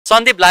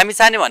सन्दीप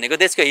लामिछाने भनेको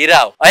देशको हिरा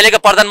हो। अहिलेको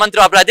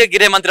प्रधानमन्त्री अपराधी हो,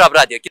 गृहमन्त्री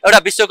अपराधी हो। एउटा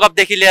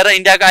विश्वकपदेखि लिएर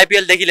इन्डियाको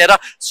आइपिएलदेखि लिएर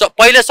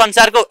पहिलो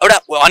संसारको एउटा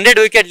 100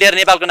 विकेट लिएर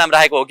नेपालको नाम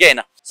राखेको हो कि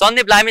होइन?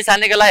 सन्दीप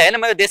लामिछानेको लागि होइन,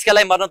 म यो देशका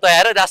लागि मर्न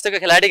तयार हो, राष्ट्रको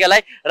खेलाडीका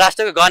लागि,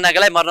 राष्ट्रको गहनाका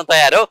लागि मर्न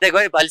तयार हो। त्यही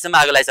गयो अहिलेसम्म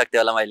आगो लगाइसक्थ्यो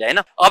होला मैले होइन।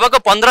 अबको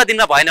 15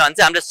 दिनमा भएन भने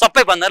चाहिँ हामीले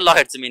सबै बन्द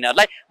लखेट्छौँ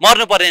यिनीहरूलाई।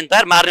 मर्नु पर्ने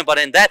तयार, मार्नु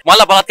पर्ने तयार।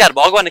 मलाई बलात्कार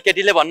भएको भने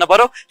केटीले भन्नु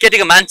पर्यो,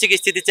 केटीको मानसिक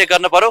स्थिति चेक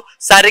गर्नु पर्यो,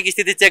 शारीरिक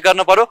स्थिति चेक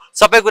गर्नु पर्यो,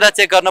 सबै कुरा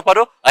चेक गर्नु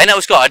पर्यो होइन।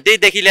 उसको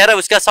हड्डीदेखि लिएर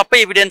उसका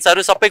सबै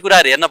इभिडेन्सहरू सबै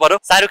कुराहरू हेर्नु पर्यो।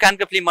 शाहरुख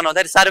खानको फिल्म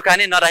बनाउँदाखेरि शाहरुख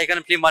खानै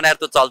नराखिकन फिल्म बनाएर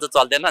त चल्छ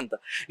चल्दैन नि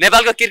त।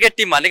 नेपालको क्रिकेट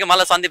टिम भनेको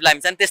मलाई सन्दीप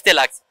लामिछाने त्यस्तै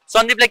लाग्छ।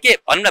 सन्दीपले के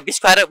भनौँ न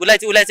विष खुवाएर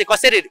उसलाई चाहिँ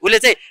कसरी उसले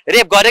चाहिँ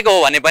रेप गरेको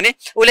हो भने पनि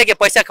उसले के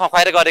पैसा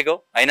खुवाएर गरेको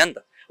होइन नि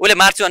त। उसले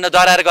मार्छु भनेर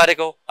डराएर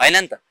गरेको होइन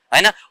नि त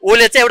होइन।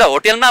 उसले चाहिँ एउटा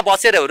होटेलमा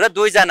बसेर र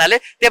दुईजनाले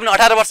त्यो पनि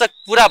 18 वर्ष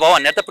पुरा भयो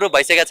भनेर त प्रुभ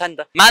भइसकेको छ नि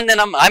त।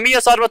 मान्दैनौँ हामी, यो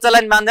सर्वोच्च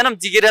लाइन मान्दैनौँ,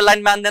 जिगिरे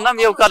लाइन मान्दैनौँ,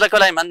 यो कलको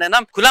लाइन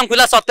मान्दैनौँ।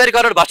 खुला 70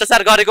 करोड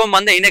भ्रष्टाचार गरेको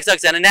भन्दै हिँडेको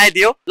सक्छ भने न्याय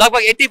दियो।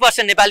 लगभग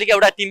 80% नेपालीको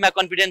एउटा टिममा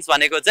कन्फिडेन्स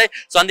भनेको चाहिँ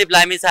सन्दीप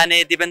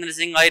लामिछाने, दिपेन्द्र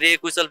सिंह ऐरे,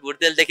 कुशल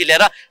भुटेलदेखि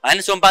लिएर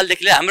होइन,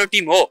 सोमपालदेखि लिएर हाम्रो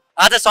टिम हो।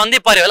 आज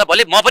सन्दीप पर्यो होला,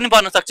 भोलि म पनि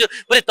पर्न सक्छु,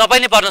 भोलि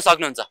तपाईँ नै पर्न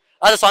सक्नुहुन्छ।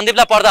 आज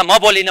सन्दीपलाई पर्दा म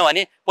बोलिनँ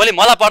भने भोलि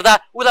मलाई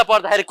पर्दा उसलाई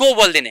पर्दाखेरि को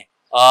बोलिदिने?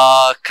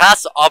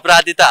 खास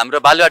अपराधी त हाम्रो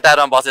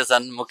बालुवाटारमा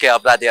बसेछन् मुख्य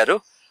अपराधीहरू।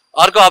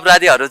 अर्को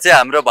अपराधीहरू चाहिँ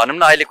हाम्रो भनौँ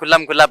न अहिले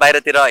खुल्ला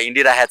बाहिरतिर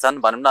हिँडिरहेका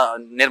छन्। भनौँ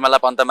न निर्मला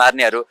पन्त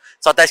मार्नेहरू,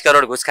 27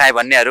 करोड घुस खाए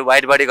भन्नेहरू,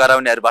 वाइट बडी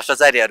गराउनेहरू,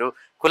 भ्रष्टाचारीहरू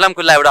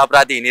खुल्ला एउटा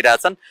अपराधी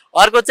हिँडिरहेछन्।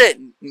 अर्को चाहिँ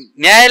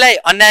न्यायलाई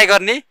अन्याय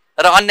गर्ने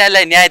र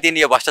अन्यायलाई न्याय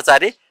दिने यो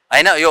भ्रष्टाचारी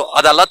होइन। यो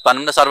अदालत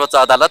भनौँ न सर्वोच्च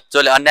अदालत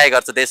जसले अन्याय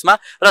गर्छ देशमा,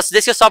 र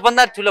देशको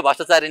सबभन्दा ठुलो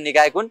भ्रष्टाचारी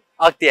निकाय कुन?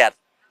 अख्तियार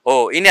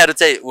हो। यिनीहरू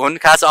चाहिँ हुन्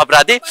खास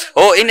अपराधी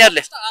हो।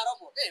 यिनीहरूले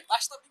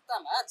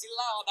वास्तविकतामा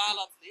जिल्ला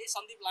अदालतले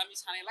सन्दीप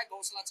लामिछानेलाई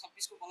गौशाला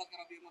 26 को बलात्कार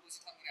अभियोगमा दोषी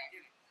ठहर गरेको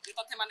हो। यो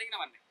तथ्य मान्ने कि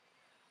नमान्ने?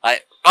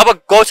 अब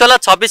गौशाला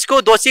 26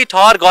 को दोषी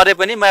ठहर गरे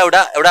पनि म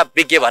एउटा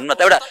विज्ञ भन्नु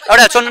त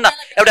एउटा सुन्नु न,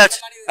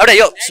 एउटा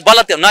यो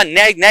बलात्कार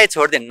न्याय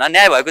छोडिदिनु न।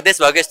 न्याय भएको देश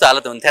भएको यस्तो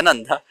हालत हुन्थेन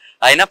नि त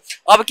होइन।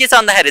 अब के छ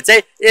भन्दाखेरि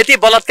चाहिँ यति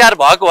बलात्कार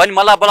भएको हो भने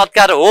मलाई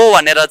बलात्कार हो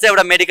भनेर चाहिँ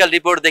एउटा मेडिकल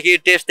रिपोर्टदेखि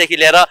टेस्टदेखि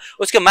लिएर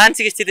उसको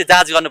मानसिक स्थिति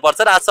जाँच गर्नुपर्छ।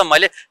 र आजसम्म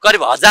मैले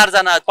करिब 1000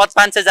 जना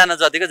 500 जना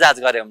जतिको जाँच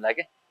गरेँ होला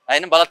कि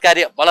होइन।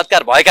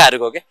 बलात्कार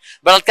भएकाहरूको के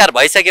बलात्कार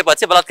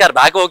भइसकेपछि बलात्कार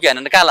भएको हो कि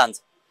होइन कहाँ लान्छ?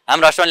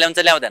 हाम्रो हस्पिटल ल्याउँछ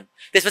ल्याउँदैन?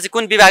 त्यसपछि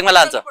कुन विभागमा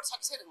लान्छ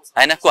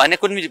होइन?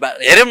 कुन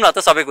हेरौँ न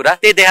त सबै कुरा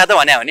त्यही देखा त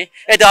भने हो नि।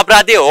 यदि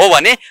अपराधी हो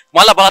भने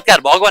मलाई बलात्कार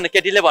भएको भने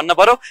केटीले भन्नु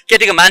पर्यो,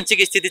 केटीको मानसिक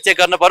स्थिति चेक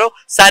गर्नु पर्यो,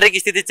 शारीरिक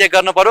स्थिति चेक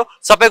गर्नु पर्यो,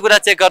 सबै कुरा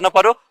चेक गर्नु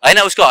पर्यो होइन।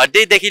 उसको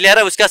हड्डीदेखि लिएर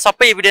उसका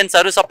सबै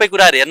इभिडेन्सहरू सबै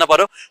कुराहरू हेर्नु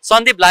पर्यो।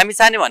 सन्दीप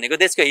लामिछाने भनेको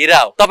देशको हिरा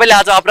हो। तपाईँले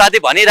आज अपराधी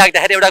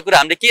भनिराख्दाखेरि एउटा कुरा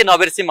हामीले के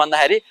नबिर्स्यौँ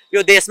भन्दाखेरि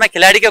यो देशमा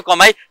खेलाडीको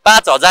कमाई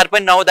 5000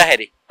 पनि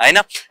नहुँदाखेरि होइन,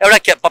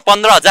 एउटा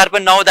 15000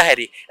 पनि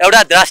नहुँदाखेरि एउटा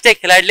राष्ट्रिय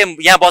खेलाडीले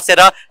यहाँ बसेर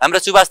हाम्रो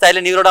सुभाष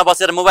दाइले न्युरोडमा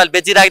बसेर मोबाइल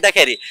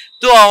बेचिराख्दाखेरि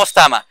त्यो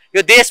अवस्थामा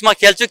यो देश म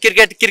खेल्छु,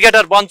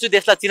 क्रिकेटर बन्छु,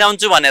 देशलाई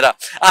चिनाउँछु भनेर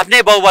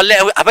आफ्नै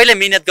बाउबलले आफैले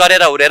मिहिनेत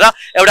गरेर हुरेर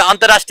एउटा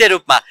अन्तर्राष्ट्रिय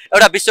रूपमा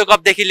एउटा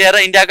विश्वकपदेखि लिएर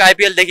इन्डियाको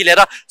आइपिएलदेखि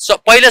लिएर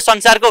पहिलो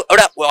संसारको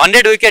एउटा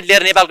 100 विकेट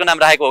लिएर नेपालको नाम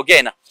राखेको हो कि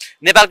होइन?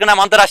 नेपालको नाम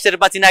अन्तर्राष्ट्रिय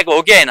रूपमा चिनाएको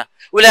हो कि होइन?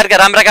 उनीहरूका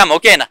राम्रा काम हो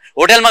कि होइन?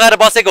 होटेलमा गएर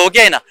बसेको हो कि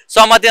होइन?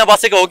 सहमतिमा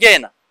बसेको हो कि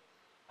होइन?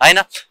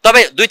 होइन।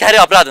 तपाईँ दुई थरी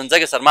अपराध हुन्छ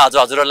कि सर? म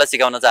हजुरहरूलाई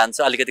सिकाउन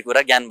चाहन्छु अलिकति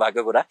कुरा, ज्ञान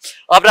भएको कुरा।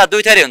 अपराध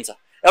दुई थरी हुन्छ।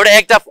 एउटा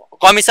एक्ट अफ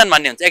कमिसन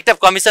भन्ने हुन्छ। एक्ट अफ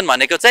कमिसन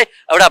भनेको चाहिँ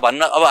एउटा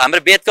भन्न अब हाम्रो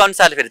वेदको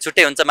अनुसार फेरि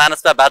छुट्टै हुन्छ,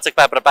 मानस पाप, वाचक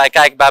पाप र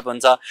कायिक पाप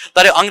हुन्छ।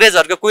 तर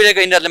अङ्ग्रेजहरूको कुहिलेको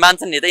यिनीहरूले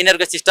मान्छन् नि त।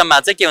 यिनीहरूको सिस्टममा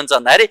चाहिँ के हुन्छ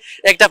भन्दाखेरि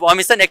act of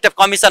omission, act of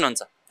commission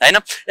हुन्छ होइन।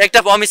 एक्ट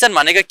अफ अमिसन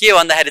भनेको के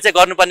भन्दाखेरि चाहिँ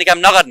गर्नुपर्ने काम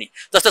नगर्ने,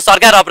 जस्तो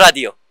सरकार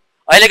अपराधी हो,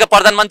 अहिलेको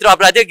प्रधानमन्त्री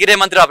अपराधी हो,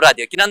 गृहमन्त्री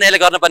अपराधी हो, किनभने यसले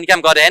गर्नुपर्ने काम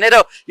गरे होइन।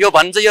 र यो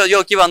भन्छ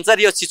यो के भन्छ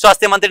यो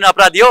स्वास्थ्य मन्त्री नै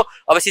अपराधी हो।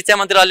 अब शिक्षा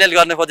मन्त्री अलिअलि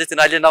गर्न खोजेछन्,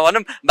 अहिले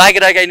नभनौँ, बाँकी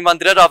रहेका यिनी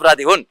मन्त्रीहरू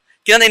अपराधी हुन्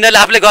किनभने यिनीहरूले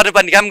आफूले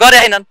गर्नुपर्ने काम गरे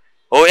होइनन्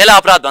हो। यसलाई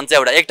अपराध भन्छ,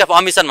 एउटा एक्ट अफ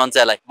अमिसन भन्छ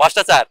यसलाई।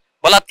 भ्रष्टाचार,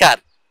 बलात्कार,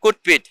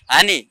 कुटपिट,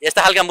 हानि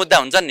यस्ता खालका मुद्दा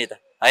हुन्छन् नि त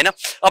होइन।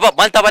 अब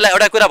मैले तपाईँलाई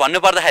एउटा कुरा भन्नु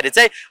पर्दाखेरि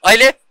चाहिँ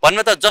अहिले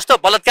भन्नु त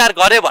जस्तो बलात्कार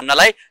गरे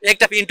भन्नलाई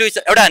एक्ट अफ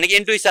इन्टुइसन, एउटा भनेको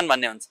इन्टुइसन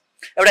भन्ने हुन्छ।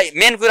 एउटा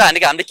मेन कुरा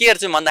भनेको हामीले के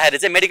हेर्छौँ भन्दाखेरि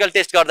चाहिँ मेडिकल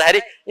टेस्ट गर्दाखेरि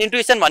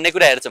इन्टुइसन भन्ने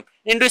कुरा हेर्छौँ।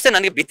 इन्टुइसन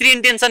भनेको भित्री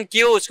इन्टेन्सन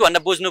के हो उसको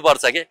भनेर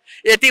बुझ्नुपर्छ कि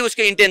यति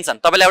उसको इन्टेन्सन।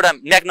 तपाईँलाई एउटा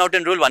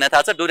म्याकनाउटन रुल भन्ने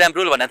थाहा छ, डुर्याम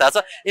रुल भन्ने थाहा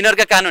छ,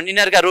 यिनीहरूका कानुन,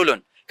 यिनीहरूका रुल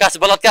हुन्। खास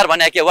बलात्कार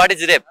भने के, वाट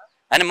इज रेप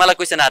होइन? मलाई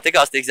क्वेसन आएको थियो कि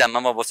अस्ति इक्जाममा,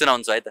 म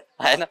सुनाउँछु है त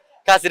होइन।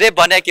 खास रेप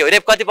भने के हो?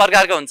 रेप कति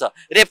प्रकारको हुन्छ?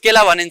 रेप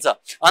केलाई भनिन्छ?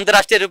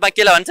 अन्तर्राष्ट्रिय रूपमा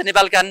केलाई भनिन्छ?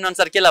 नेपाल कानुन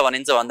अनुसार केलाई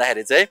भनिन्छ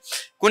भन्दाखेरि चाहिँ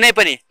कुनै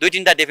पनि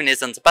 2-3टा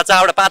डेफिनेसन छ,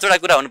 5वटा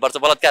कुरा हुनुपर्छ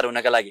बलात्कार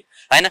हुनका लागि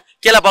होइन।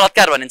 केलाई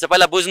बलात्कार भनिन्छ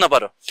पहिला बुझ्नु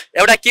पर्यो।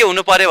 एउटा के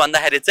हुनु पर्यो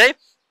भन्दाखेरि चाहिँ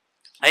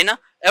होइन,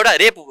 एउटा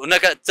रेप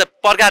हुनका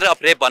प्रकार अफ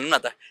रेप भनौँ न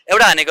त।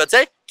 एउटा भनेको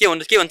चाहिँ के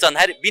हुन्छ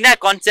भन्दाखेरि बिना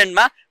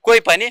कन्सेन्टमा कोही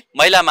पनि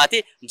महिलामाथि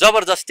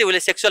जबरजस्ती उसले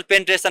सेक्सुअल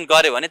पेनिट्रेसन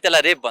गर्यो भने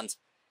त्यसलाई रेप भन्छ,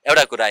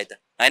 एउटा कुरा है त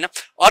होइन।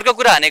 अर्को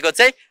कुरा भनेको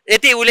चाहिँ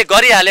यति उसले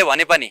गरिहाल्यो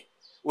भने पनि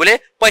उसले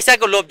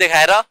पैसाको लोभ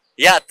देखाएर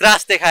या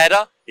त्रास देखाएर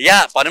या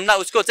भनौँ न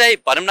उसको चाहिँ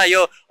भनौँ न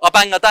यो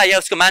अपाङ्गता या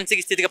उसको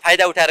मानसिक स्थितिको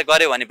फाइदा उठाएर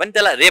गर्यो भने पनि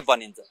त्यसलाई रेप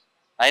भनिन्छ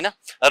हैन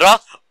र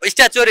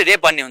स्ट्याचुरी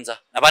रेप भन्ने हुन्छ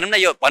भनौँ न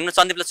यो भन्नु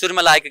सन्दीपले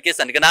सुरुमा लागेको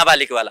केस भनेको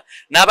नाबालिगवाला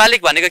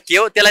नाबालिग भनेको के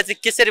हो त्यसलाई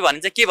चाहिँ कसरी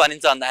भनिन्छ के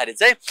भनिन्छ भन्दाखेरि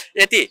चाहिँ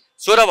यति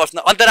 16 वर्ष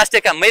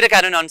अन्तर्राष्ट्रिय मेरो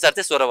कानुन अनुसार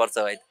चाहिँ 16 वर्ष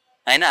हो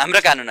हैन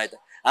हाम्रो कानुन है त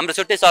हाम्रो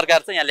छुट्टै सरकार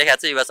छ यहाँ लेखेको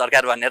छ युवा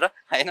सरकार भनेर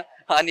हैन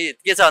अनि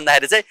के छ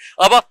भन्दाखेरि चाहिँ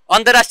अब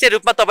अन्तर्राष्ट्रिय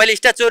रूपमा तपाईले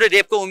स्ट्याचुरी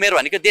रेपको उमेर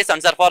भनेको देश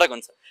अनुसार फरक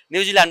हुन्छ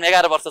न्युजिल्यान्डमा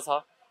 11 वर्ष छ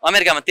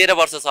अमेरिकामा 13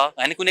 वर्ष छ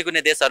हैन कुनै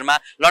कुनै देशहरुमा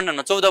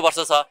लन्डनमा 14 वर्ष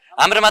छ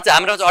हाम्रोमा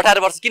चाहिँ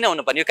 18 वर्ष किन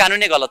हुनु पर्ने यो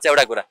कानुनै गलत छ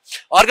एउटा कुरा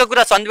अर्को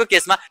कुरा सन्दीपको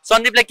केसमा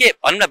सन्दीपले के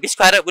भन्नु न बिस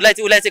खुवाएर उलाई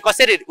चाहिँ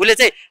कसरी उले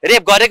चाहिँ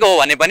रेप गरेको हो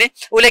भने पनि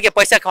उले के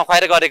पैसा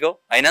खुवाएर गरेको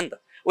हैन नि त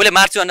उले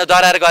मार्छु भनेर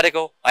डराएर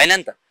गरेको हैन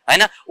नि त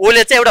हैन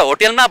उले चाहिँ एउटा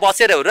होटलमा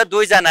बसेर र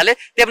दुई जनाले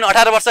त्यो पनि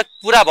 18 वर्ष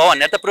पुरा भयो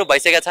भनेर त प्रुफ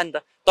भइसकेको छ नि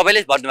त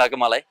तपाईले भन्नु भएको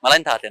मलाई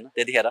नि थाहा थिएन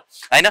त्यतिखेर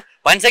हैन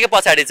भनिसके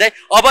पछाडी चाहिँ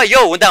अब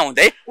यो हुँदा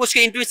हुँदै उसको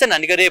इन्ट्युसन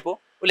भनेको रेप हो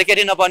उले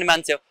केटी नपाउने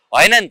मान्छे हो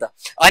हैन नि त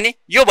अनि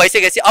यो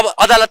भइसकेपछि अब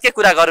अदालतकै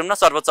कुरा गरौँ न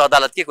सर्वोच्च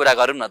अदालतकै कुरा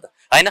गरौँ न त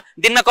हैन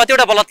दिनमा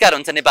कतिवटा बलात्कार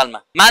हुन्छ नेपालमा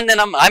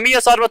मान्दैनौं हामी यो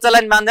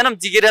सर्वोच्चलाई मान्दैनौं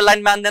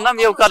जिगिरेलाई मान्दैनौं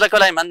यो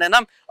कलकलाई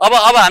मान्दैनौं अब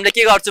हामीले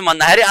के गर्छौं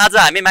भन्दाखेरि आज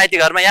हामी माइती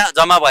घरमा यहाँ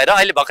जम्मा भएर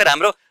अहिले भर्खर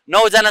हाम्रो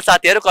 9 जना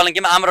साथीहरु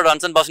कलङ्कीमा आमरण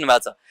अनसन बस्नु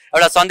भएको छ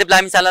एउटा सन्दीप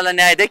लामिछानेलाई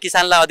न्याय दे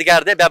किसानलाई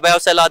अधिकार दे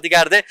व्यवसायलाई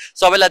अधिकार दे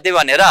सबैलाई दे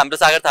भनेर हाम्रो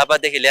सागर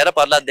थापादेखि लिएर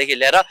प्रहलाद देखि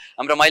लिएर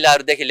हाम्रो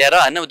महिलाहरुदेखि लिएर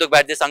हैन उद्योग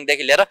वाणिज्य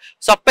संघदेखि लिएर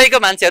सबैको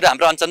मान्छेहरु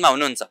हाम्रो अञ्चलमा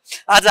हुनुहुन्छ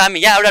आज हामी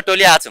यहाँ एउटा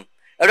टोली आछौं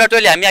एउटा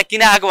टोली हामी यहाँ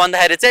किन आएको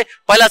भन्दाखेरि चाहिँ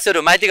पहिला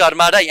सुरु माइती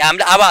घरबाट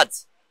हामीले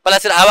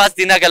आवाज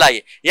दिनका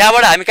लागि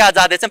यहाँबाट हामी कहाँ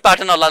जाँदैछौं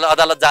पाटन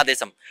अदालत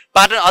जाँदैछौं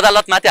पाटन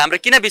अदालतमाथि हाम्रो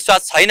किन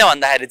विश्वास छैन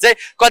भन्दाखेरि चाहिँ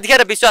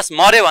कतिखेर विश्वास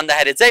मर्यो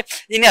भन्दाखेरि चाहिँ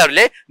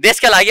यिनीहरूले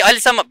देशका लागि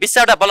अहिलेसम्म 20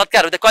 वटा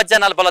बलात्कार हुँदै कति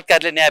जनाले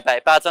बलात्कारले न्याय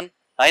पाएछन्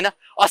हैन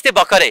अस्ति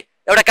भर्खरै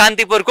एउटा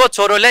कान्तिपुरको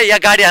छोरोले या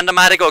गाडी हानेर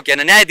मारेको हो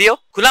किन न्याय दियो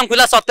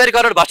खुलामखुला 70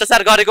 करोड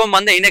भ्रष्टाचार गरेको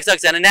भन्दै हिँडेको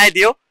छ न्याय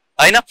दियो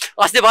हैन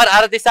अस्ति भर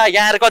आरती शाह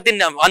यहाँ कति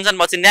दिन अञ्जन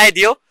बच्ची न्याय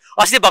दियो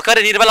अस्ति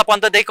भर्खरै निर्मला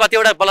पन्तदेखि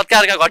कतिवटा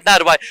बलात्कारका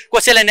घटनाहरू भए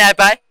कसैले न्याय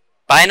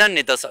पाएनन्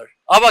नि त सर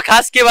अब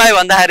खास के भयो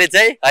भन्दाखेरि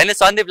चाहिँ हैन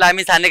सन्दीप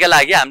लामिछानेका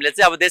लागि हामीले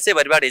चाहिँ अब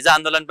देशैभरिबाट हिजो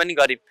आन्दोलन पनि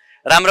गर्यौं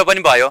राम्रो पनि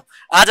भयो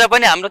आज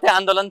पनि हाम्रो त्यहाँ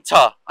आन्दोलन छ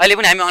अहिले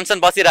पनि हामी अनसन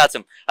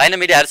बसिरहेछौं हैन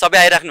मिडियाहरु सबै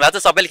आइराख्नु भएको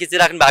छ सबैले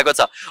खिचिराख्नु भएको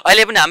छ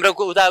अहिले पनि हाम्रो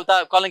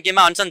उता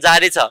कलङ्कीमा अनसन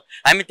जारी छ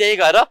हामी त्यही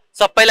गएर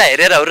सबैलाई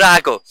हेरेर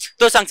आएको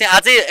त्यो सँगसँगै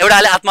अझै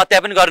एउटाले आत्महत्या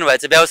पनि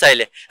गर्नुभएछ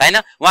व्यवसायले हैन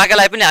उहाँका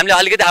लागि पनि हामीले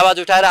अलिकति आवाज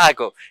उठाएर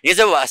आएको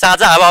हिजो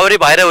साझा हावाहुरी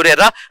भएर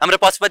उरेर हाम्रो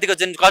पशुपतिको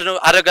जुन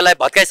आरोग्यलाई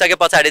भत्काइसके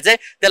पछाडी चाहिँ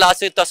त्यसलाई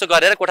असु तसु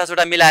गरेर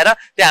कोठासोटा मिलाएर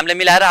त्यो हामीले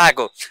मिलाएर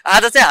आएको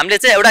आज चाहिँ हामीले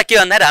चाहिँ एउटा के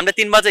भन्दाखेरि हामीले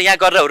 3 बजे यहाँ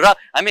गरेर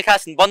हामी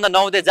खास बन्द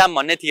नहुँदै जाम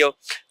भन्ने थियो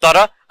तर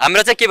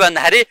हाम्रो चाहिँ के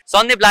भन्दाखेरि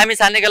सन्दीप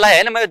लामिछानेको लागि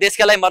हैन म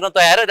देशका लागि मर्न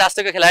तयार हो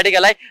राष्ट्रको खेलाडीका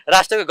लागि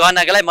राष्ट्रको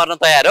गहनाका लागि मर्न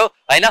तयार हो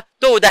हैन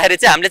त्यो हुँदाखेरि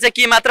चाहिँ हामीले चाहिँ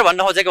के मात्र भन्न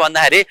खोजेको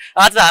भन्दाखेरि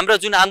आज हाम्रो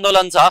जुन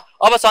आन्दोलन छ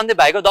अब सन्दीप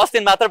भाइको 10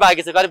 दिन मात्र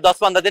बाँकी छ करिब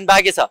 10-15 दिन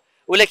बाँकी छ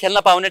उले खेल्न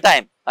पाउने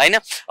टाइम हैन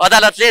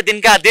अदालतले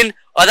दिनका दिन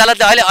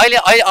अदालतले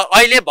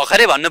अहिले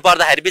भर्खरै भन्नु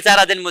पर्दाखेरि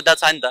बिचारा दिन मुद्दा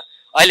छ नि त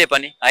अहिले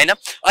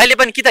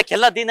पनि कि त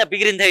खेल्न दिन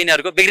बिग्रिन्थ्यो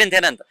यिनीहरुको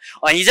बिग्रिन्थेन नि त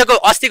हिजोको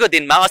अस्तिको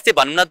दिनमा अस्ति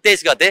भन्नु न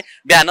 23 गते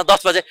बिहान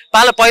 10 बजे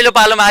पहिलो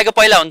पालोमा आएको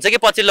पहिला हुन्छ कि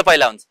पछिल्लो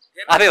पहिला हुन्छ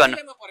आफै भन्नु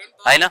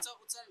हैन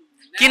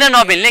किन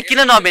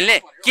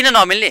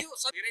नमिल्ने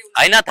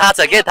हैन थाहा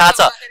छ के थाहा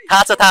छ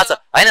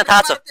हैन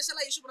थाहा छ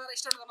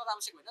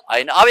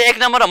हैन अब एक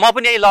नम्बर म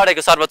पनि यही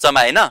लडेको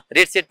सर्वोच्चमा हैन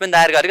रिट सिट पनि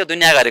दायर गरेको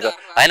दुनिया गरेको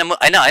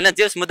हैन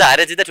त्यस मुद्दा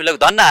हारे जिते ठुलो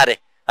धन्न हारे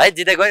है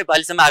जिते गए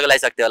अहिलेसम्म आगो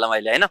लगाइसक्थ्यो होला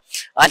मैले हैन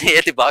अनि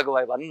यति भएको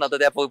भए भन्नु न त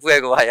त्यहाँ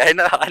पुगेको भए हैन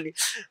अनि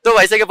त्यो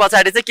भइसके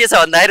पछाडी चाहिँ के छ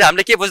भन्दाखेरि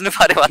हामीले के बुझ्नु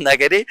पर्यो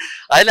भन्दाखेरि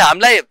हैन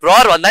हामीलाई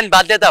प्रहर भन्दा नि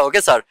बाध्यता हो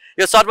के सर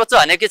यो सर्वोच्च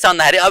भने के छ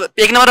भन्दाखेरि अब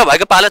एक नम्बर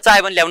भएको पालो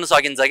चाहे पनि ल्याउन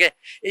सकिन्छ के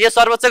यो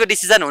सर्वोच्चको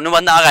डिसिजन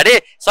हुनुभन्दा अगाडि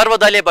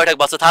सर्वदलीय बैठक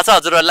बस्छ थाहा छ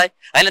हजुरहरुलाई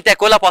हैन त्यहाँ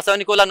कोला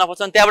फसाउने कोला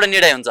नफसाउने त्यहाँबाट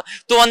निर्णय हुन्छ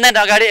त्यो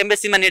भन्दा अगाडि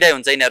एम्बेसीमा निर्णय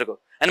हुन्छ यिनीहरुको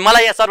अनि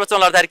मलाई यहाँ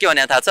सर्वोच्चमा लड्दाखेरि के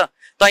भने थाहा छ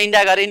त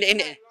इन्डिया गरे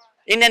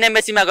इन्डियन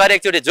एम्बेसीमा गरे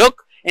एकचोटी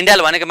जोक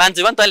इन्डियाले भनेको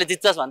मान्छे भने तैँले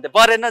जित्छस् भन्थे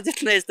परेन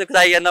जित्नु यस्तो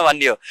चाहिएन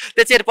भन्ने हो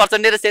त्यो चेयर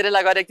पर्सन र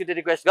सेरेला गरे एकचोटी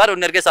रिक्वेस्ट गर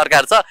उनीहरुकै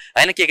सरकार छ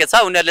हैन के छ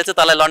उनीहरुले चाहिँ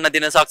तँलाई लड्न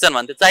दिन सक्छन्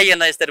भन्थे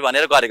चाहिएन यसरी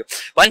भनेर गरेको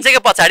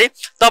भनिसके पछाडी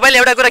तपाईले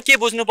एउटा कुरा के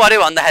बुझ्नु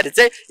पर्यो भन्दाखेरि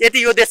चाहिँ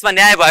यदि यो देशमा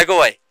न्याय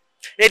भएको भए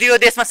यदि यो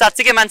देशमा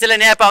साच्चै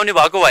मान्छेले न्याय पाउने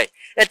भएको भए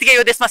यतिकै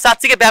यो देशमा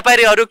साच्चै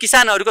व्यापारीहरु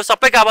किसानहरुको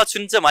सबैको आवाज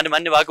सुन्छ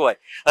भन्ने भएको भए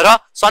र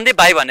सन्दीप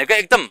भाइ भनेको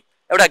एकदम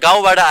एउटा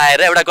गाउँबाट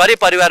आएर एउटा गरिब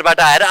परिवारबाट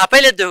आएर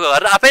आफैले दुःख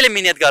गरेर आफैले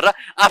मिहिनेत गरेर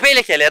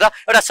आफैले खेलेर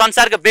एउटा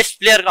संसारको बेस्ट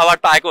प्लेयर अवार्ड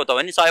पाएको हो त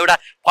भने एउटा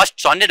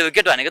फर्स्ट 100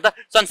 विकेट भनेको त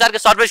संसारको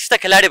सर्वश्रेष्ठ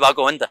खेलाडी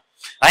भएको हो नि त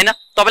हैन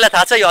तपाईलाई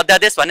थाहा छ यो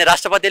अध्यादेश भने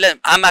राष्ट्रपतिले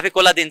आम आफै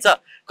कोला दिन्छ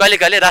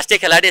कहिले राष्ट्रिय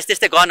खेलाडी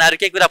यस्तै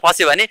गहनाहरु केही कुरा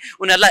फस्यो भने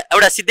उनीहरुलाई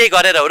एउटा सिधै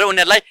गरेर हो र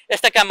उनीहरुलाई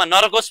यस्ता काममा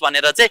नरकोस्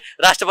भनेर चाहिँ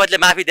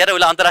राष्ट्रपतिले माफी दिएर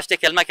उलाई अन्तर्राष्ट्रिय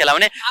खेलमा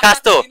खेलाउने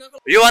खास त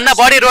यो भन्दा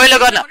बढी रोइलो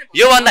गर्न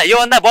यो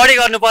भन्दा बढी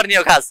गर्नुपर्ने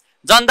हो खास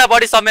जनता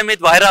बढी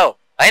संयमित भएर हो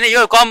हैन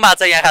यो कम भएको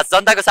छ यहाँ खास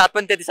जनताको साथ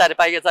पनि त्यति साह्रै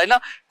पाइएको छैन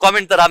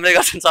कमेन्ट त राम्रै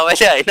गर्छन्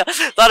सबैले हैन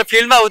तर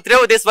फिल्डमा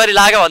उत्र्यो देशभरि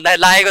लाग्यो भन्दा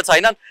लागेको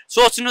छैन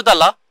सोच्नु त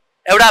ल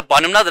एउटा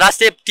भनौं न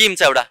राष्ट्रिय टिम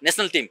छ एउटा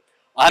नेशनल टिम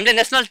हामीले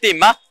नेशनल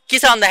टिममा के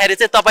छ भन्दाखेरि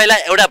चाहिँ तपाईँलाई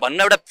एउटा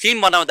भन्नु एउटा फिल्म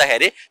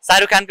बनाउँदाखेरि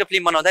शाहरुख खानको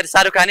फिल्म बनाउँदाखेरि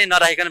शाहरुख खानै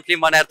नराखिकन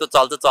फिल्म बनाएर त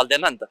चल्छ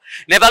चल्दैन नि त।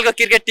 नेपालको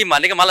क्रिकेट टिम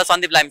भनेको मलाई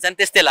सन्दीप लामिछाने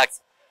त्यस्तै लाग्छ।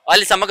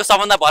 अहिलेसम्मको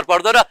सबभन्दा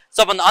भरपर्दो र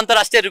सबभन्दा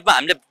अन्तर्राष्ट्रिय रूपमा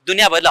हामीले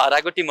दुनियाँभरिलाई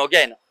हराएको टिम हो कि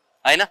होइन?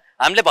 होइन,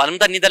 हामीले भनौँ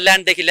त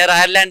निदरल्यान्डदेखि लिएर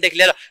आयरल्यान्डदेखि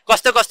लिएर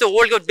कस्तो कस्तो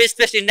वर्ल्डको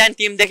बेस्ट इन्डियन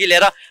टिमदेखि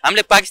लिएर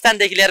हामीले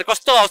पाकिस्तानदेखि लिएर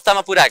कस्तो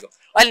अवस्थामा पुऱ्याएको।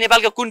 अहिले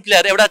नेपालको कुन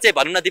प्लेयर एउटा चाहिँ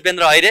भनौँ न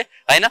दिपेन्द्र ऐरे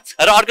होइन,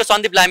 र अर्को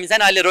सन्दीप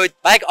लामिछाने, अहिले रोहित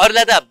बाहेक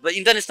अरूलाई त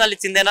इन्टरनेसनली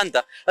चिन्दैन नि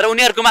त। र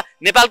उनीहरूकोमा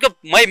नेपालको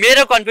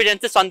मेरो कन्फिडेन्स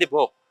चाहिँ सन्दीप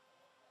हो,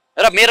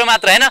 र मेरो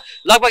मात्र होइन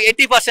लगभग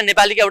 80%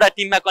 नेपालीको एउटा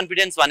टिममा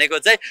कन्फिडेन्स भनेको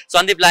चाहिँ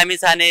सन्दीप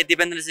लामिछाने,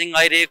 दिपेन्द्र सिंह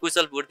ऐरे,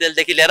 कुशल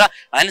भुर्तेलदेखि लिएर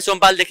होइन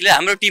सोमपालदेखि लिएर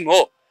हाम्रो टिम हो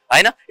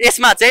होइन।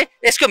 यसमा चाहिँ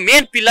यसको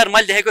मेन पिलर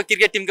मैले देखेको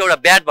क्रिकेट टिमको एउटा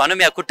ब्याट भनौँ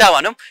या खुट्टा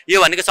भनौँ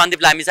यो भनेको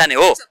सन्दीप लामिछाने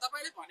हो।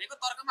 तपाईले भनेको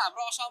तर्कमा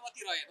हाम्रो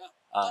असहमति रहेन,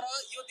 तर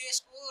यो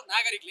देशको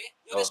नागरिकले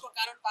यो देशको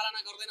कानुन पालना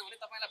गर्दैन भने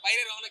तपाईलाई बाहिर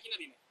रहन किन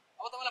दिने?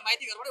 अब तपाईलाई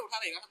माइती घरबाटै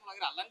उठाएर हिँड्न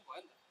लगेर हाल्ला नि भयो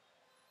नि त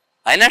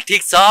होइन।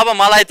 ठिक छ, अब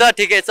मलाई त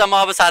ठिकै छ, म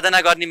अब साधना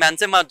गर्ने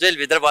मान्छे, म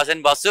जेलभित्र बसे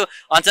नि बस्छु।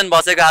 अनसन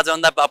बसेको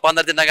आजभन्दा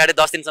 15 दिन अगाडि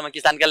 10 दिनसम्म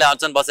किसानका लागि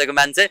अनसन बसेको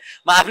मान्छे,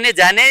 म आफ्नै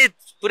जाने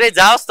पुरै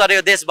जाओस् तर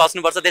यो देश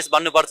बस्नुपर्छ देश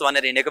बन्नुपर्छ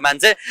भनेर हिँडेको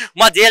मान्छे।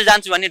 म जेल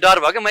जान्छु भन्ने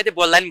डर भयो कि मैले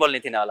बोल्दा नि बोल्ने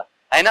थिइनँ होला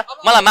होइन,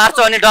 मलाई मार्छ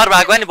भन्ने डर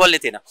भएको नि बोल्ने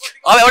थिइनँ।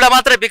 अब एउटा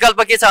मात्रै विकल्प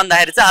के छ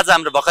भन्दाखेरि चाहिँ आज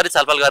हाम्रो भर्खरै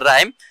छलफल गरेर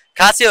आयौँ।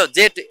 खास यो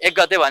जेठ 1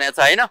 गते भनेको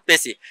छ होइन,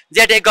 पेशी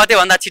जेठ 1 गते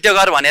भन्दा छिटो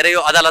गर भनेर यो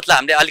अदालतलाई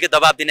हामीले अलिकति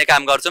दबाब दिने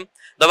काम गर्छौँ,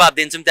 दबाब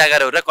दिन्छौँ, त्यहाँ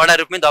गएर कडा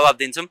रूपमै दबाब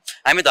दिन्छौँ।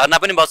 हामी धरना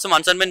पनि बस्छौँ,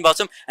 अनसन पनि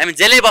बस्छौँ, हामी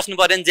जेलै बस्नु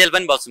पर्यो भने जेल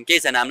पनि बस्छौँ, केही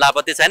छैन, हामीलाई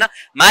आपत्ति छैन।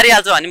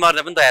 मारिहाल्छौँ भने मर्न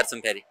पनि तयार छौँ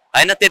फेरि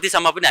होइन,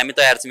 त्यतिसम्म पनि हामी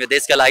तयार छौँ यो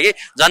देशका लागि,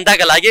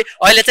 जनताका लागि।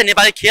 अहिले चाहिँ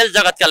नेपाली खेल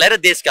जगतका लागि र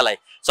देशका लागि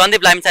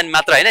सन्दीप लामिछाने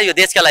मात्र होइन यो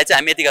देशका लागि चाहिँ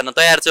हामी यति गर्न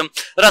तयार छौँ।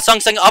 र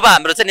सँगसँगै अब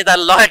हाम्रो चाहिँ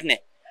नेतालाई लहट्ने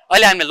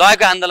अहिले हामीले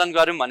लयको आन्दोलन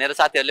गरौँ भनेर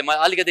साथीहरूले म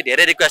अलिकति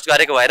धेरै रिक्वेस्ट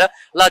गरेको भएर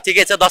ल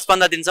ठिकै छ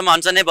 10-15 दिनसम्म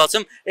अनसनै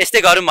बसौँ यस्तै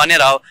गरौँ भनेर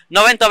हो।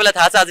 नभए तपाईँलाई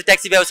थाहा छ आज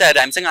ट्याक्सी व्यवसायहरू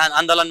हामीसँग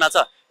आन्दोलनमा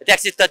छ।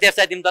 ट्याक्सी त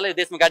त्यसै दिम तल यो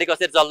देशमा गाडी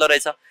कसरी चल्दो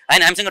रहेछ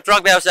हैन, हामीसँग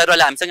ट्रक व्यवसायहरू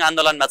अहिले हामीसँग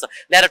आन्दोलनमा छ।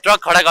 ल्याएर ट्रक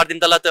खडा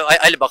गरिदिनु त ल त्यो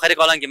अहिले भर्खरै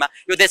कलङ्कीमा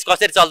यो देश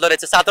कसरी चल्दो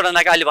रहेछ। 7 वटा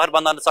नाका अहिले भर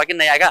बन्द गर्न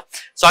सकिन्न यहाँका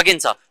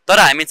सकिन्छ, तर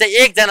हामी चाहिँ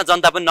एकजना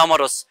जनता पनि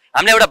नमरोस्।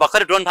 हामीले एउटा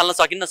भर्खरै ड्रोन फाल्न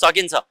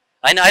सकिन्छ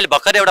हैन, अहिले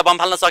भर्खरै एउटा बम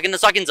फाल्न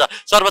सकिन्छ,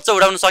 सर्वोच्च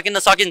उडाउन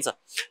सकिन्छ,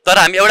 तर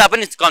हामी एउटा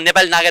पनि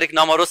नेपाली नागरिक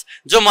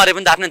नमरोस्। जो मरे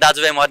पनि त आफ्नै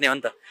दाजुभाइ मर्ने हो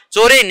नि त।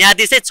 चोरै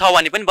न्यायाधीशै छ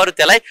भने पनि बरु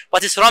त्यसलाई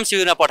पछि श्रम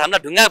शिविरमा पठाउँला,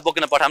 ढुङ्गा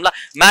बोक्न पठाउँला,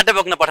 माटो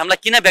बोक्न पठाउँला,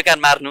 किन बेकार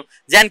मार्नु,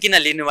 ज्यान किन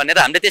लिनु भनेर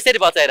हामीले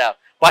त्यसरी बचाएर आयो।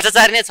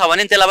 भ्रष्टाचारी नै छ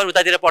भने त्यसलाई पनि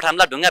उतातिर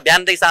पठाउँला, ढुङ्गा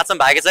बिहानदेखि साँझसम्म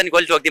भागेछ नि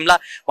गोली ठोकिदिउँला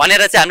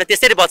भनेर चाहिँ हामीले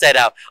त्यसरी बचाएर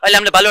आयो। अहिले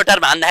हामीले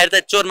बालुवाटारमा हान्दाखेरि त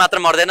चोर मात्र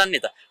मर्दैनन् नि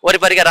त,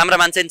 वरिपरिका राम्रा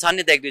मान्छे छन्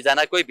नि त, 1-2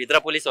 जना, कोही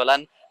भित्र पुलिस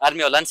होलान्,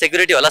 आर्मी होलान्,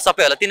 सेक्युरिटी होला,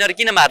 सबै होला, तिनीहरू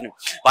किन मार्नु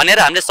भनेर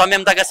हामीले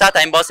संयमताका साथ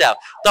हामी बस्या हो।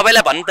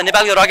 तपाईँलाई भन्नु त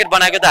नेपालको रकेट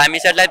बनाएको त हामी,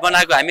 सेटेलाइट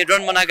बनाएको हामी,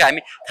 ड्रोन बनाएको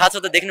हामी, थाहा छ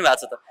त, देख्नु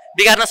भएको छ त।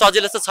 बिगार्न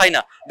सजिलो त छैन,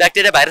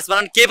 ब्याक्टेरिया भाइरस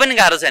बनाउनु केही पनि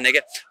गाह्रो छैन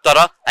क्या। तर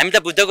हामी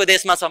त बुद्धको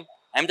देशमा छौँ,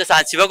 हामी त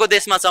शिवको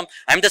देशमा छौँ,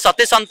 हामी त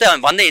सत्य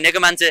सन्त भन्दै हिँडेको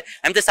मान्छे,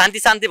 हामी त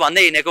शान्ति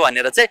भन्दै हिँडेको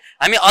भनेर चाहिँ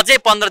हामी अझै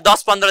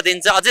 10-15 दिन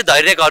चाहिँ अझै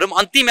धैर्य गरौँ,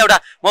 अन्तिम एउटा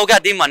मौका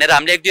दिउँ भनेर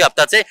हामीले 1-2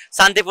 हप्ता चाहिँ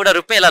शान्तिपूर्ण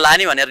रूपमै यसलाई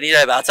लाने भनेर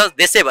निर्णय भएको छ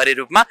देशैभरि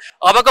रूपमा।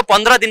 अबको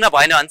 15 दिनमा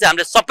भएन भने चाहिँ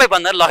हामीले सबै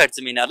बन्द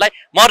लहेट्छौँ यिनीहरूलाई,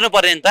 मर्नु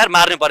पर्ने तयार,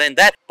 मार्नु पर्ने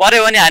तयार,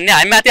 पर्यो भने हान्ने,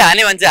 हामी माथि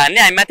हान्यो भने चाहिँ हान्ने,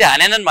 हामी माथि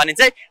हानेनन् भने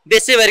चाहिँ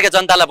देशैभरिका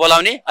जनतालाई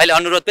बोलाउने अहिले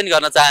अनुरोध पनि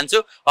गर्न चाहन्छु।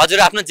 हजुर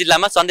आफ्नो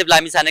जिल्लामा सन्दीप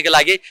लामिछानेका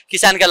लागि,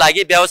 किसानका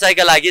लागि,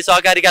 व्यवसायका लागि,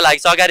 सहकारीका लागि,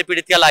 सहकारी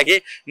पीडितका लागि,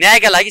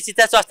 न्यायका लागि,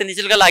 शिक्षा स्वास्थ्य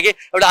निशुल्कका लागि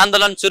एउटा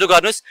आन्दोलन सुरु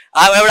गर्नुस्।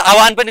 एउटा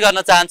आह्वान पनि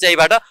गर्न चाहन्छु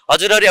यहीबाट,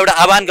 हजुरहरू एउटा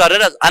आह्वान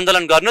गरेर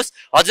आन्दोलन गर्नुस्।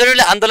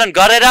 हजुरहरूले आन्दोलन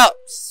गरेर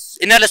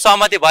यिनीहरूले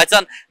सहमति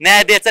भएछन्,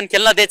 न्याय दिएछन्,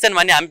 खेल्न दिएछन्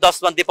भने हामी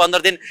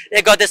 10-15 दिन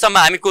 1 गतेसम्म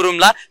हामी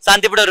कुरौँला,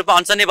 शान्तिपूर्ण रूपमा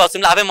अनसनै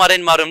बसौँला, आफै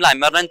मरेन मरौँला, हामी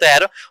मर्न नि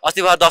तयार हो। अस्ति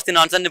भएर 10 दिन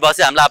अनसनै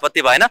बसे, हामीलाई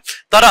आपत्ति भएन।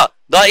 तर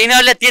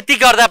यिनीहरूले त्यति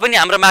गर्दा पनि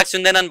हाम्रो माग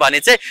सुन्दैनन् भने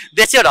चाहिँ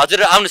देशीहरू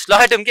हजुरहरू आउनुहोस्,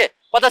 लहेटौँ के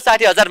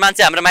 50-60 हजार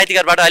मान्छे हाम्रो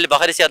माइतीघरबाट अहिले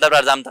भर्खरै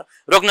सियादरबार जाम त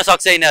रोक्न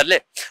सक्छ यिनीहरूले।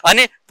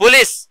 अनि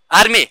पुलिस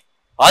आर्मी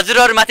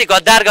हजुरहरूमाथि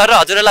गद्दार गरेर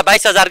हजुरहरूलाई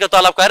 22,000 को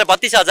तलब खुवाएर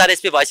 32,000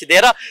 एसपी भएपछि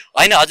दिएर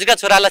होइन, हजुरका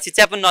छोरालाई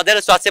शिक्षा पनि नदिएर,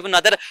 स्वास्थ्य पनि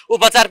नदिएर,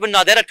 उपचार पनि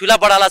नदिएर, ठुला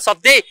बडालाई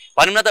सधैँ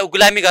भनौँ न त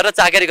गुलामी गरेर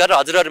चाकरी गरेर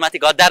हजुरहरूमाथि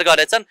गद्दार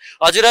गरेछन्।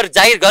 हजुरहरू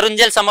जागिर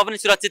गरुन्जेलसम्म पनि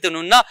सुरक्षित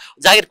हुनुहुन्न,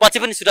 जागिर पछि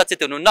पनि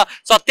सुरक्षित हुनुहुन्न।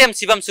 सत्यम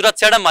शिवम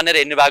सुरक्षणम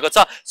भनेर हिँड्नु भएको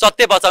छ।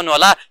 सत्य बचाउनु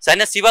होला,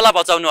 छैन शिवलाई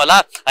बचाउनु होला,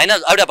 होइन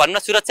एउटा भनौँ न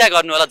सुरक्षा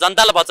गर्नु होला,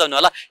 जनतालाई बचाउनु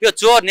होला, यो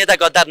चोर नेता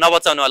गद्दार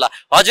नबचाउनु होला।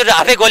 हजुरहरू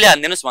आफै गोली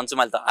हानिदिनुहोस् भन्छु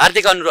मैले त,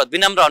 हार्दिक अनुरोध,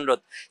 विनम्र अनुरोध।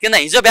 किन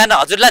हिजो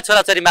बिहान हजुरलाई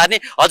छोराछोरी मार्ने,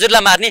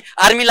 हजुरलाई मार्ने,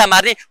 आर्मीलाई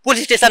मार्ने,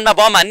 पुलिस स्टेसनमा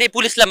बम हान्ने,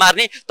 पुलिसलाई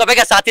मार्ने,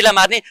 तपाईँका साथीलाई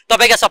मार्ने,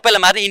 तपाईँका सबैलाई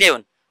मार्ने यिनै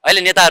हुन्।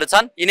 अहिले नेताहरू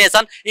छन्, यिनै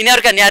छन्,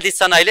 यिनीहरूका न्यायाधीश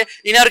छन्, अहिले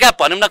यिनीहरूका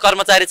भनौँ न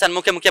कर्मचारी छन्,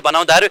 मुख्य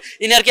बनाउँदाहरू,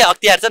 यिनीहरूकै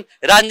अख्तियार छन्।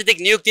 राजनीतिक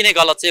नियुक्ति नै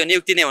गलत छ, यो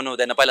नियुक्ति नै हुनु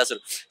हुँदैन पहिला सुरु।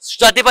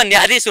 जति पनि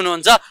न्यायाधीश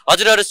हुनुहुन्छ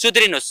हजुरहरू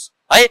सुध्रिनुहोस्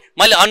है,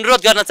 मैले अनुरोध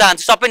गर्न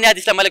चाहन्छु। सबै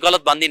न्यायाधीशलाई मैले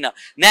गलत भन्दिनँ,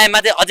 न्यायमा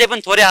चाहिँ अझै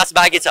पनि थोरै आश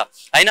बाँकी छ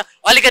होइन,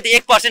 अलिकति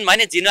 1%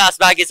 भने झिनो आश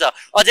बाँकी छ।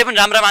 अझै पनि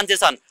राम्रा मान्छे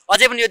छन्,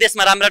 अझै पनि यो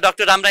देशमा राम्रा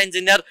डाक्टर, राम्रा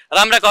इन्जिनियर,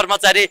 राम्रा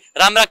कर्मचारी,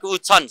 राम्रा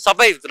छन्,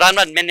 सबै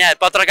राम्रा न्याय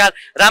पत्रकार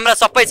राम्रा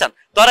सबै छन्।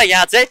 तर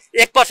यहाँ चाहिँ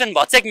 1%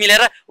 भचेक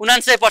मिलेर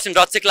 99%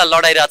 रचेकलाई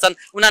लडाइरहेछन्,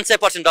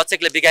 99%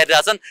 रचेकले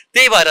बिगाइरहेछन्।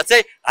 त्यही भएर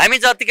चाहिँ हामी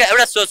जतिकै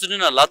एउटा सोच्नु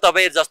न, ल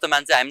तपाईँ जस्तो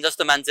मान्छे, हामी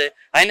जस्तो मान्छे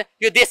होइन,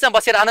 यो देशमा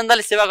बसेर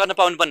आनन्दले सेवा गर्न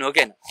पाउनुपर्ने हो कि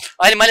होइन?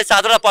 अहिले मैले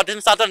 7वटा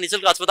प्रदेशमा 7वटा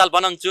निःशुल्क अस्पताल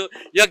बनाउँछु,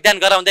 योगदान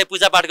गराउँदै,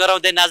 पूजापाठ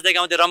गराउँदै, नाच्दै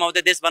गाउँदै,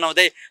 रमाउँदै, देश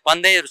बनाउँदै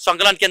भन्दै,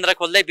 सङ्कलन केन्द्र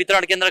खोल्दै,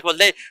 वितरण केन्द्र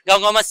खोल्दै,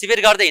 गाउँ गाउँमा शिविर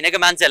गर्दै हिँडेको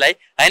मान्छेलाई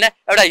होइन,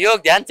 एउटा योग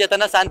ध्यान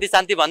चेतना शान्ति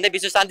शान्ति भन्दै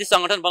विश्व शान्ति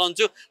सङ्गठन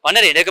बनाउँछु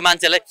भनेर हिँडेको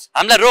मान्छेलाई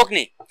हामीलाई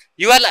रोक्ने,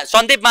 युवालाई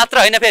सन्दीप मात्र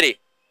होइन फेरि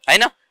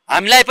होइन,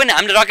 हामीलाई पनि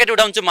हामीले रकेट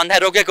उडाउँछौँ भन्दा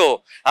रोकेको हो।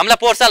 हामीलाई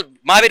पोहोर साल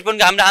महावीर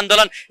पुनको हाम्रो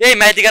आन्दोलन यही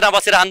माइतीघरमा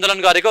बसेर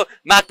आन्दोलन गरेको,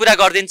 माग पुरा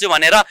गरिदिन्छु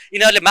भनेर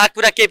यिनीहरूले माग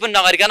पुरा केही पनि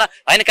नगरिकन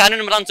होइन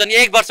कानुन बनाउँछन्।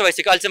 1 वर्ष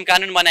भइसक्यो अहिलेसम्म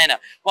कानुन बनाएन।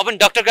 म पनि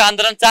डक्टरको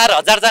आन्दोलन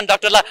 4000 जना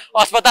डक्टरलाई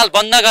अस्पताल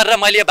बन्द गरेर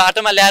मैले यो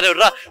बाटोमा ल्याएर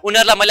र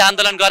उनीहरूलाई मैले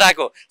आन्दोलन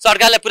गराएको,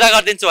 सरकारले पुरा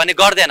गरिदिन्छु भने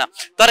गर्दैन।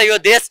 तर यो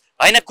देश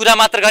होइन कुरा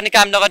मात्र गर्ने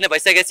काम नगर्ने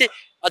भइसकेपछि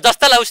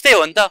जस्तालाई उस्तै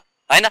हो नि त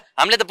होइन।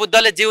 हामीले त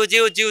बुद्धले जिउ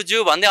जिउ जिउ जिउ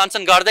भन्दै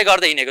अनसन गर्दै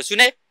गर्दै हिँडेको,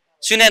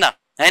 सुनेन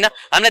होइन।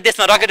 हामीले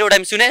देशमा रकेट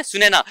उडायौँ, सुनेन।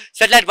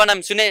 सेटेलाइट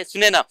बनायौँ,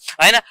 सुनेन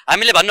होइन।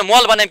 हामीले भन्नु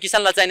मल बनायौँ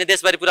किसानलाई चाहिने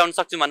देशभरि पुर्याउन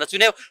सक्छौँ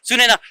भनेर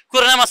सुनेन।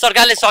 कोरोनामा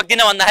सरकारले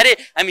सक्दिन भन्दाखेरि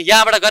हामी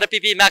यहाँबाट गएर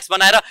पिपी मास्क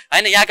बनाएर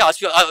होइन,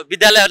 यहाँका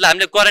विद्यालयहरूलाई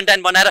हामीले क्वारेन्टाइन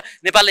बनाएर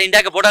नेपाल र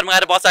इन्डियाको बोर्डरमा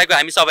गएर बसाएको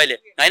हामी सबैले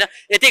होइन।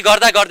 यति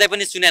गर्दा गर्दै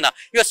पनि सुनेन।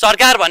 यो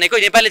सरकार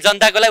भनेको नेपाली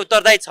जनताको लागि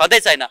उत्तरदायी छँदै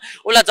छैन।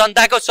 उसलाई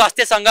जनताको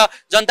स्वास्थ्यसँग,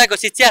 जनताको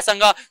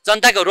शिक्षासँग,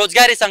 जनताको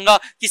रोजगारीसँग,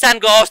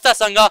 किसानको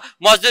अवस्थासँग,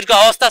 मजदुरको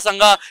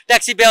अवस्थासँग,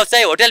 ट्याक्सी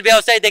व्यवसाय, होटेल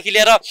व्यवसायदेखि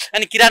लिएर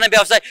अनि किराना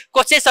व्यवसाय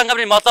कसैसँग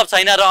पनि मतलब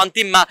छैन। र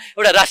अन्तिममा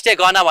एउटा राष्ट्रिय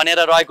गहना भनेर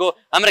रहेको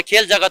हाम्रो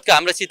खेल जगतको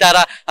हाम्रो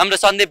सितारा हाम्रो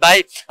सन्दीप भाइ,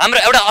 हाम्रो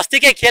एउटा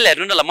अस्तिकै खेल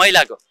हेर्नु न ल,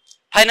 महिलाको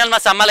फाइनलमा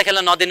साम्मालाई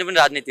खेल्न नदिनु पनि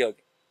राजनीति हो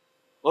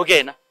कि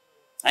होइन?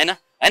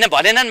 होइन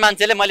भनेनन्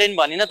मान्छेले, मैले पनि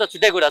भनिनँ त,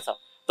 छुट्टै कुरा छ।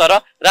 तर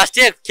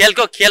राष्ट्रिय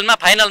खेलको खेलमा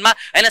फाइनलमा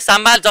होइन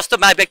साम्बा जस्तो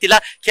व्यक्तिलाई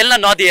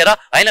खेल्न नदिएर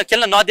होइन,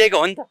 खेल्न नदिएको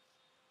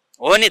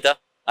हो नि त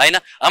होइन।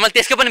 हामीले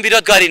त्यसको पनि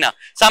विरोध गरिन।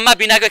 साम्बा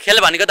बिनाको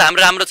खेल भनेको त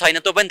हाम्रो राम्रो छैन,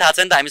 त्यो पनि थाहा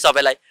छ नि त हामी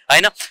सबैलाई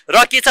होइन। र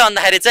के छ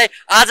भन्दाखेरि चाहिँ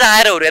आज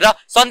आएर उडेर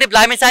सन्दीप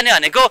लामिछाने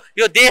भनेको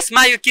यो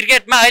देशमा यो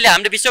क्रिकेटमा अहिले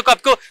हाम्रो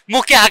विश्वकपको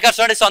मुख्य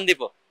आकर्षणै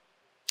सन्दीप हो।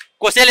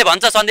 कसैले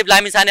भन्छ सन्दीप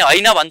लामिछाने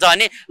होइन भन्छ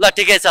भने ल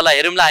ठिकै छ, ल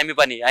हेरौँला हामी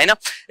पनि होइन।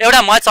 एउटा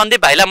म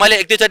सन्दीप भाइलाई मैले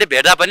 1-2 चोटि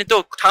भेट्दा पनि त्यो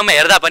ठाउँमा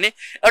हेर्दा पनि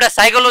एउटा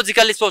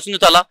साइकोलोजिकल्ली सोच्नु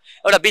त ल,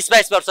 एउटा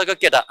 20-22 वर्षको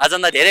केटा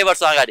आजभन्दा धेरै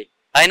वर्ष अगाडि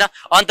होइन,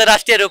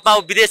 अन्तर्राष्ट्रिय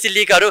रूपमा विदेशी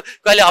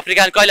लिगहरू कहिले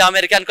अफ्रिकन, कहिले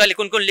अमेरिकन, कहिले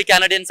कुन लिग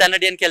क्यानाडियन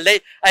खेल्दै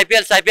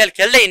आइपिएल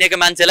खेल्दै हिँडेको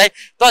मान्छेलाई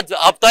त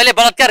अब तैँले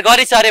बलात्कार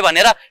गरिस् अरे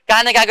भनेर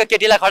कहाँ गएको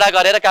केटीलाई खडा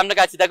गरेर काम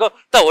नकासिदिएको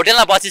त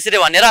होटेलमा बसिस् रे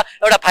भनेर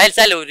एउटा फाइल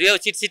साइल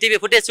यो सिटिभी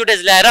फुटेज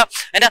ल्याएर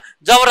होइन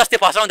जबरजस्ती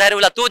फसाउँदाखेरि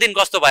उसलाई त्यो दिन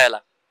कस्तो भयो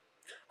होला।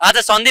 आज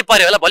सन्दीप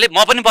पर्यो होला, भोलि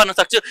म पनि पर्न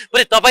सक्छु,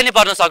 भोलि तपाईँ नै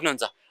पर्न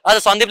सक्नुहुन्छ। आज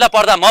सन्दीपलाई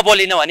पर्दा म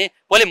बोलिनँ भने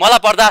भोलि मलाई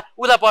पर्दा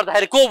उसलाई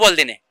पर्दाखेरि को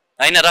बोलिदिने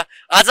होइन। र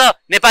आज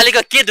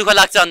नेपालीको के दुःख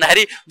लाग्छ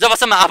भन्दाखेरि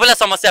जबसम्म आफूलाई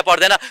समस्या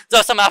पर्दैन,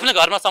 जबसम्म आफ्नो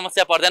घरमा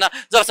समस्या पर्दैन,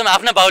 जबसम्म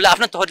आफ्नो बाउले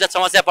आफ्नो छोरीलाई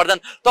समस्या पर्दैन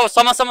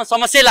तबसम्म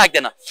समस्या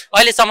लाग्दैन।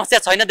 अहिले समस्या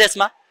छैन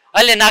देशमा,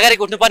 अहिले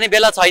नागरिक उठ्नुपर्ने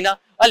बेला छैन,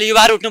 अहिले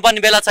युवाहरू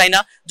उठ्नुपर्ने बेला छैन,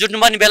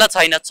 जुट्नुपर्ने बेला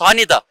छैन, छ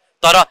नि त।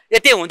 तर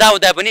यति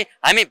हुँदा पनि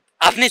हामी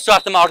आफ्नै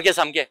स्वार्थमा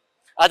अड्केछौँ के।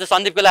 आज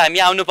सन्दीपको लागि हामी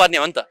आउनुपर्ने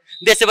हो नि त,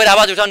 देशैभरि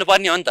आवाज उठाउनु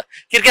पर्ने हो नि त।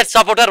 क्रिकेट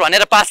सपोर्टर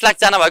भनेर 5 लाख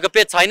जना भएको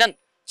पेज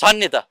छन्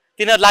नि त,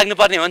 तिनीहरू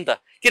लाग्नुपर्ने हो नि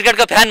त।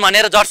 क्रिकेटको फ्यान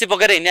भनेर जर्सी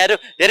बोकेर हिँड्नेहरू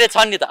धेरै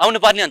छन् नि त,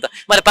 आउनुपर्ने हो नि त।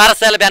 मैले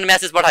पारस दाइलाई बिहान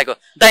म्यासेज पठाएको,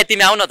 दाइ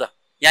तिमी आउन त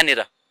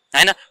यहाँनिर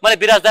होइन। मैले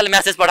विराज दाइलाई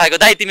म्यासेज पठाएको,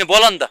 दाइ तिमी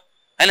बोल नि त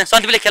होइन,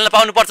 सन्दीपले खेल्न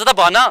पाउनुपर्छ त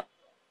भन,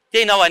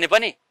 केही नभने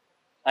पनि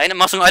होइन।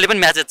 मसँग अहिले पनि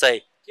म्यासेज छ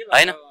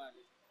होइन,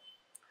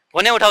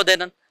 फोनै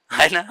उठाउँदैनन्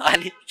होइन।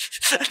 अनि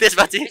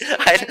त्यसपछि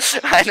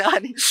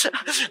अनि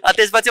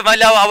त्यसपछि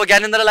मैले अब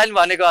ज्ञानेन्द्रलाई पनि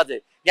भनेको, अझै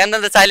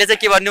ज्ञानेन्द्र साईले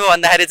चाहिँ के भन्नुभयो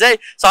भन्दाखेरि चाहिँ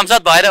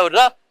संसद भएर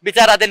र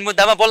विचाराधीन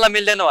मुद्दामा बोल्न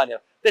मिल्दैन भन्यो।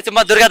 त्यसपछि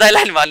म दुर्गा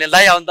दाइलाई पनि भने,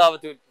 दाइ आउनु त अब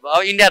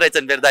इन्डिया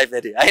रहेछन् फेरि दाइ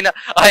फेरि होइन।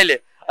 अहिले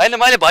होइन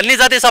मैले भन्ने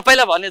जति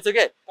सबैलाई भनेको छु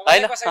कि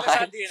होइन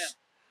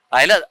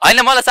होइन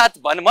मलाई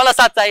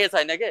साथ चाहिएको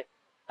छैन कि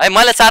है।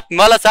 मलाई साथ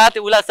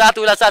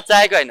उसलाई साथ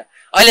चाहिएको होइन।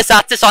 अहिले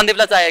साथ चाहिँ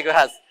सन्दीपलाई चाहिएको,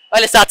 खास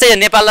अहिले साथ चाहिँ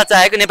नेपाललाई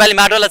चाहिएको, नेपाली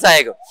माटोलाई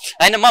चाहिएको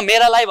होइन। म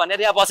मेरालाई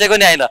भनेर यहाँ बसेको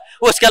नि होइन,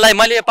 उसका लागि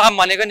मैले यो पाम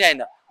भनेको नि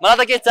होइन। मलाई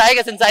त के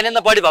चाहिएको छैन, चाहिने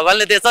त बढी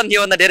भगवान्ले दिएछ नि,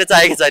 योभन्दा धेरै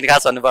चाहिएको छैन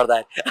खास भन्नुपर्दा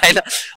होइन।